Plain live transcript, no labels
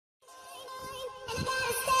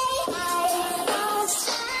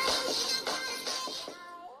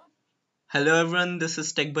Hello everyone, this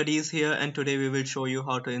is Tech Buddies here, and today we will show you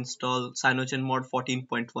how to install CyanogenMod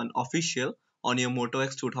 14.1 official on your Moto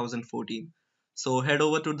X 2014. So head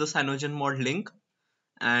over to the CyanogenMod link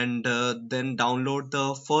and then download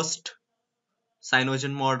the first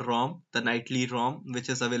CyanogenMod ROM, the Nightly ROM, which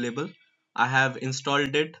is available. I have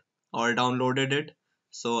installed it or downloaded it,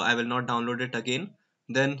 so I will not download it again.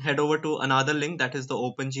 Then head over to another link, that is the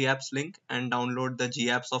OpenGApps link, and download the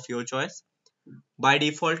GApps of your choice. By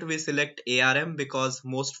default, we select ARM because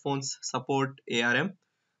most phones support ARM.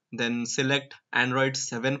 Then select Android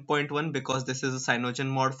 7.1 because this is a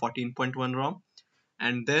CyanogenMod 14.1 ROM.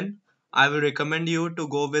 And then I will recommend you to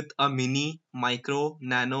go with a mini, micro,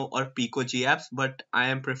 nano or pico GApps, but I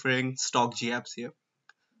am preferring stock GApps here.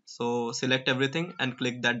 So select everything and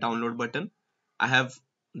click that download button. I have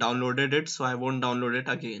downloaded it, so I won't download it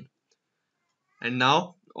again. And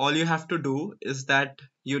now all you have to do is that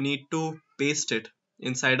you need to paste it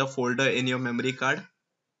inside a folder in your memory card.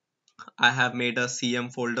 I have made a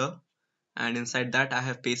CM folder, and inside that I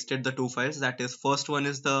have pasted the two files. That is, first one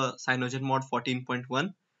is the CyanogenMod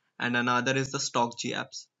 14.1 and another is the stock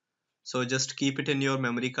GApps. So just keep it in your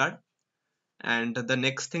memory card. And the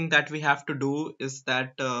next thing that we have to do is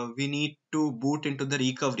that we need to boot into the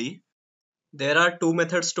recovery. There are two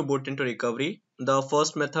methods to boot into recovery. The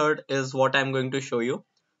first method is what I'm going to show you.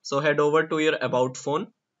 So head over to your about phone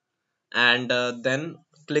and then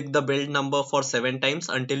click the build number for 7 times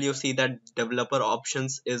until you see that developer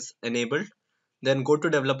options is enabled. Then go to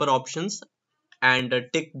developer options and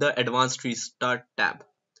tick the advanced restart tab.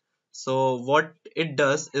 So what it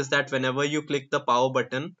does is that whenever you click the power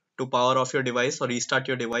button to power off your device or restart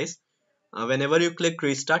your device, whenever you click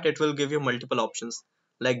restart, it will give you multiple options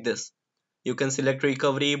like this. You can select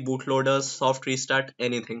recovery, bootloaders, soft restart,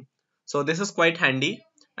 anything. So this is quite handy,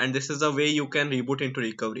 and this is a way you can reboot into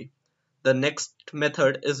recovery. The next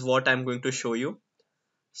method is what I'm going to show you.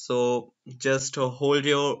 So just hold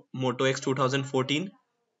your Moto X 2014,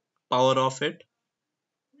 power off it.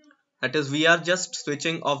 That is, we are just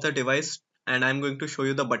switching off the device, and I'm going to show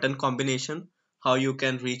you the button combination how you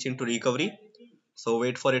can reach into recovery. So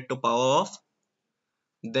wait for it to power off.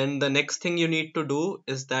 Then the next thing you need to do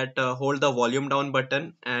is that hold the volume down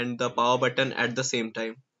button and the power button at the same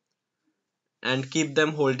time, and keep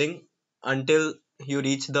them holding until you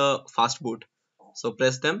reach the fast boot. So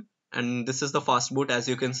press them, and this is the fast boot. As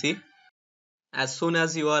you can see, as soon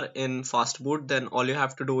as you are in fast boot, then all you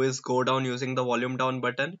have to do is go down using the volume down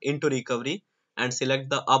button into recovery and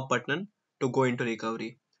select the up button to go into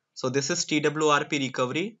recovery. So this is TWRP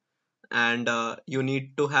recovery, and you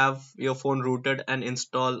need to have your phone rooted and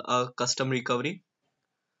install a custom recovery.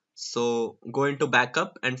 So go into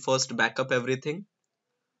backup and first backup everything.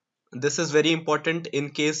 This is very important.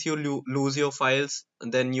 In case you lose your files,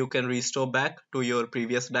 then you can restore back to your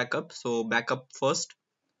previous backup. So backup first.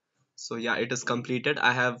 So yeah, it is completed.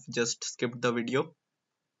 I have just skipped the video.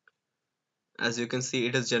 As you can see,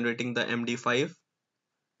 it is generating the MD5.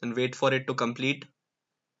 And wait for it to complete.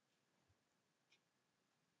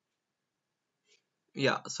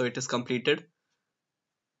 Yeah, so it is completed.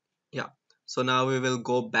 Yeah, so now we will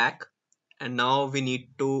go back, and now we need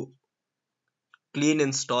to clean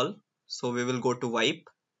install. So we will go to wipe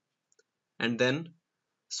and then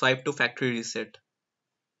swipe to factory reset.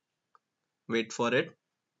 Wait for it,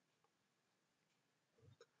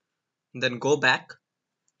 then go back,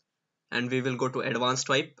 and we will go to advanced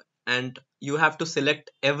wipe, and you have to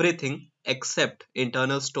select everything except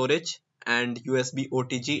internal storage and USB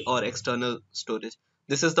OTG or external storage.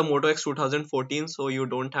 This is the Moto X 2014, so you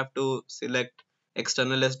don't have to select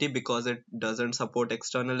external SD because it doesn't support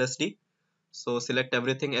external SD. So select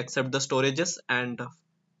everything except the storages and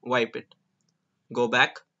wipe it. Go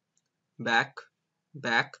back, back,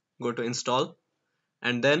 back, go to install,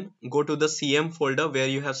 and then go to the CM folder where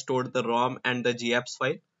you have stored the ROM and the GApps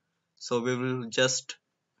file. So we will just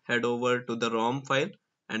head over to the ROM file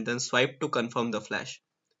and then swipe to confirm the flash.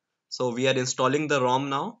 So we are installing the ROM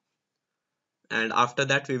now, and after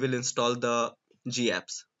that we will install the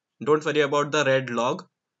GApps. Don't worry about the red log,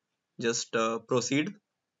 just proceed.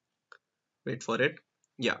 Wait for it.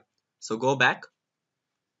 Yeah, so go back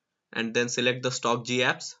and then select the stock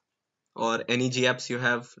GApps or any GApps you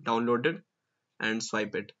have downloaded and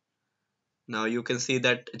swipe it. Now you can see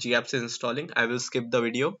that GApps is installing. I will skip the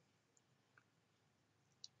video.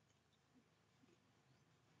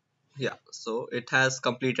 Yeah, so it has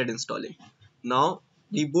completed installing. Now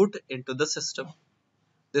reboot into the system.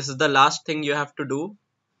 This is the last thing you have to do.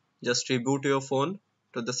 Just reboot your phone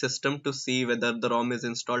to the system to see whether the ROM is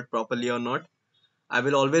installed properly or not. I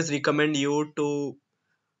will always recommend you to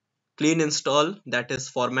clean install, that is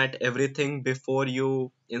format everything before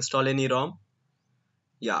you install any ROM.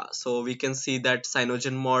 Yeah, so we can see that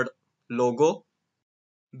CyanogenMod logo.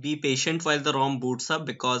 Be patient while the ROM boots up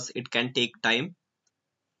because it can take time.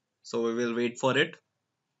 So we will wait for it,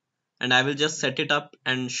 and I will just set it up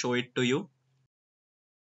and show it to you.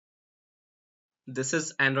 This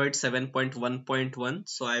is Android 7.1.1,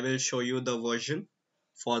 so I will show you the version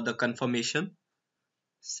for the confirmation.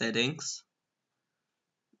 Settings,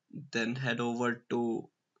 then head over to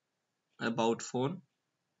about phone.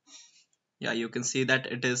 Yeah, you can see that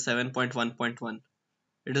it is 7.1.1.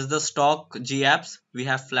 It is the stock G apps we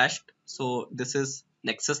have flashed, so this is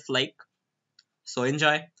Nexus like. So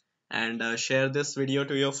enjoy and share this video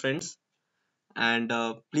to your friends, and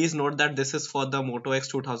please note that this is for the Moto X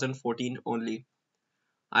 2014 only.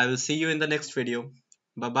 I will see you in the next video.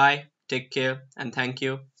 Bye bye, take care, and thank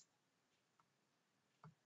you.